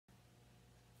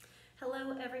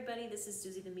Hello everybody, this is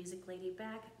Susie the Music Lady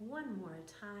back one more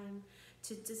time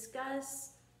to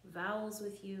discuss vowels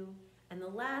with you. And the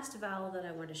last vowel that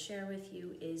I want to share with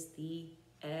you is the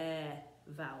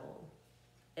vowel.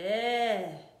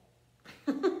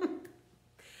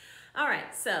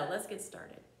 Alright, so let's get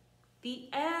started. The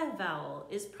vowel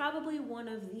is probably one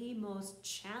of the most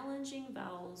challenging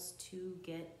vowels to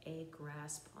get a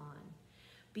grasp on,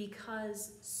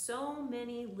 because so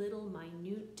many little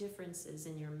minute differences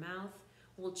in your mouth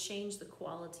will change the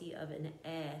quality of an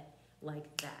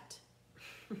like that.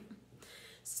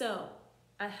 So,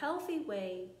 a healthy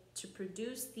way to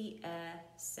produce the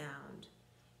sound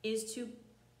is to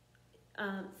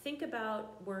think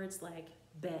about words like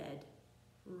bed,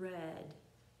 red,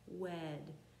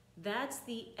 wed. That's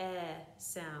the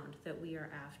sound that we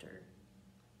are after,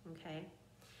 okay?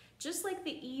 Just like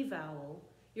the E vowel,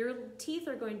 your teeth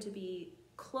are going to be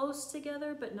close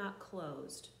together, but not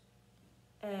closed.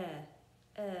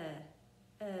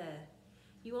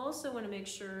 You also want to make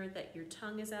sure that your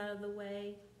tongue is out of the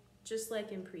way, just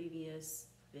like in previous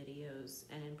videos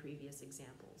and in previous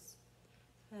examples.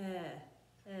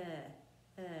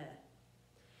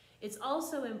 It's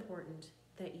also important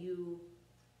that you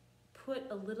put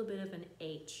a little bit of an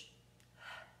H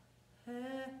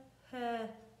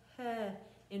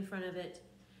in front of it,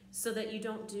 so that you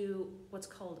don't do what's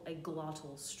called a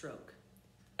glottal stroke.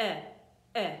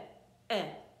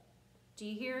 Do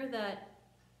you hear that?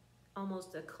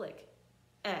 Almost a click.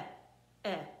 And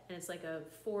it's like a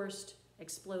forced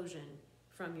explosion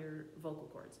from your vocal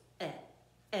cords.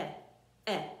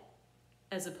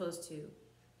 As opposed to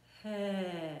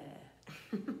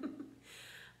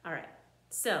All right,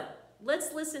 so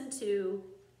let's listen to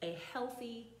a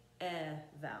healthy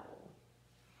vowel.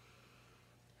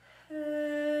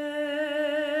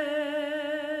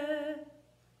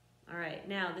 All right,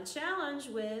 now the challenge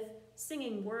with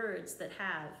singing words that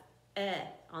have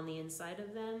on the inside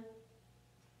of them,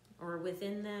 or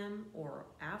within them, or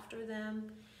after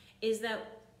them, is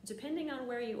that depending on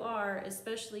where you are,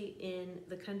 especially in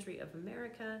the country of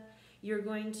America, you're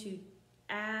going to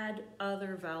add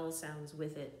other vowel sounds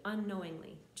with it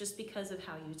unknowingly, just because of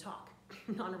how you talk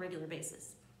on a regular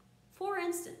basis. For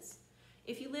instance,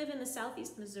 if you live in the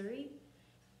southeast Missouri,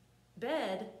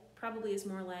 bed probably is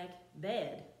more like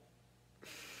bed.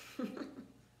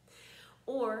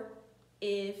 Or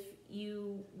if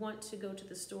you want to go to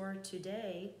the store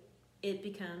today, it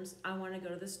becomes, I want to go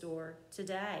to the store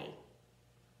today.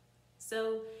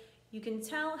 So you can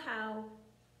tell how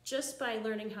just by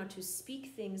learning how to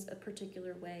speak things a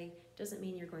particular way doesn't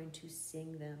mean you're going to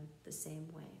sing them the same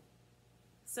way.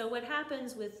 So what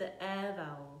happens with the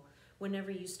vowel whenever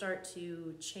you start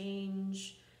to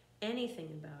change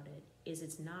anything about it is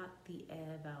it's not the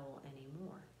vowel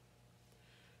anymore.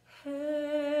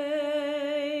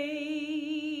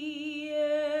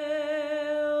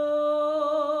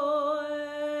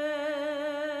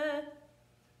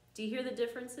 Do you hear the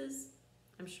differences?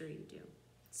 I'm sure you do.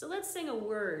 So let's sing a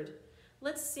word.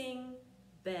 Let's sing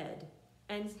bed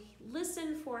and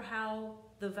listen for how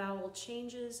the vowel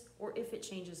changes, or if it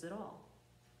changes at all.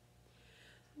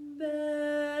 Bed.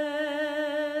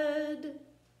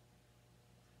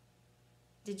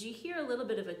 Did you hear a little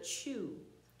bit of a chew?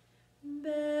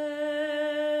 Bed.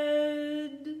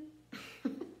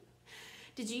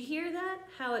 Did you hear that?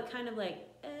 How it kind of like,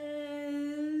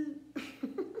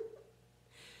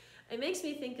 It makes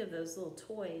me think of those little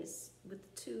toys with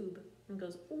the tube and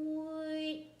goes,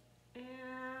 oi,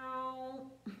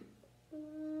 ow,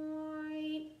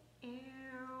 oi,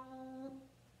 ow.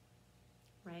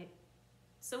 Right?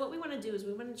 So what we want to do is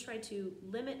we want to try to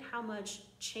limit how much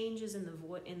changes in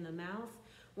the mouth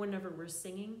whenever we're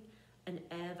singing an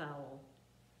vowel.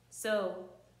 So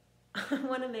I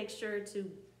want to make sure to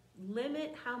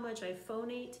limit how much I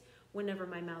phonate whenever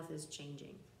my mouth is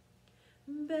changing.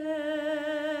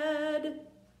 Bed.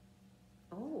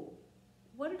 Oh,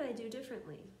 what did I do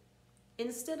differently?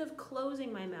 Instead of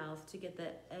closing my mouth to get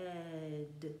the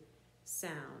ed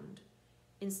sound,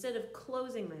 instead of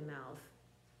closing my mouth,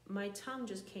 my tongue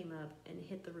just came up and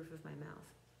hit the roof of my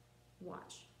mouth.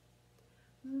 Watch.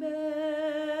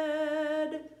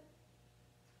 Bed.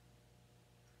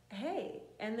 Hey,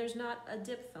 and there's not a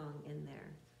diphthong in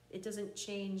there. It doesn't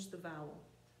change the vowel.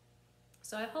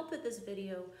 So I hope that this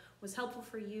video was helpful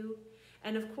for you.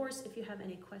 And of course, if you have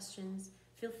any questions,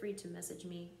 feel free to message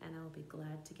me and I'll be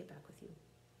glad to get back with you.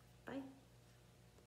 Bye.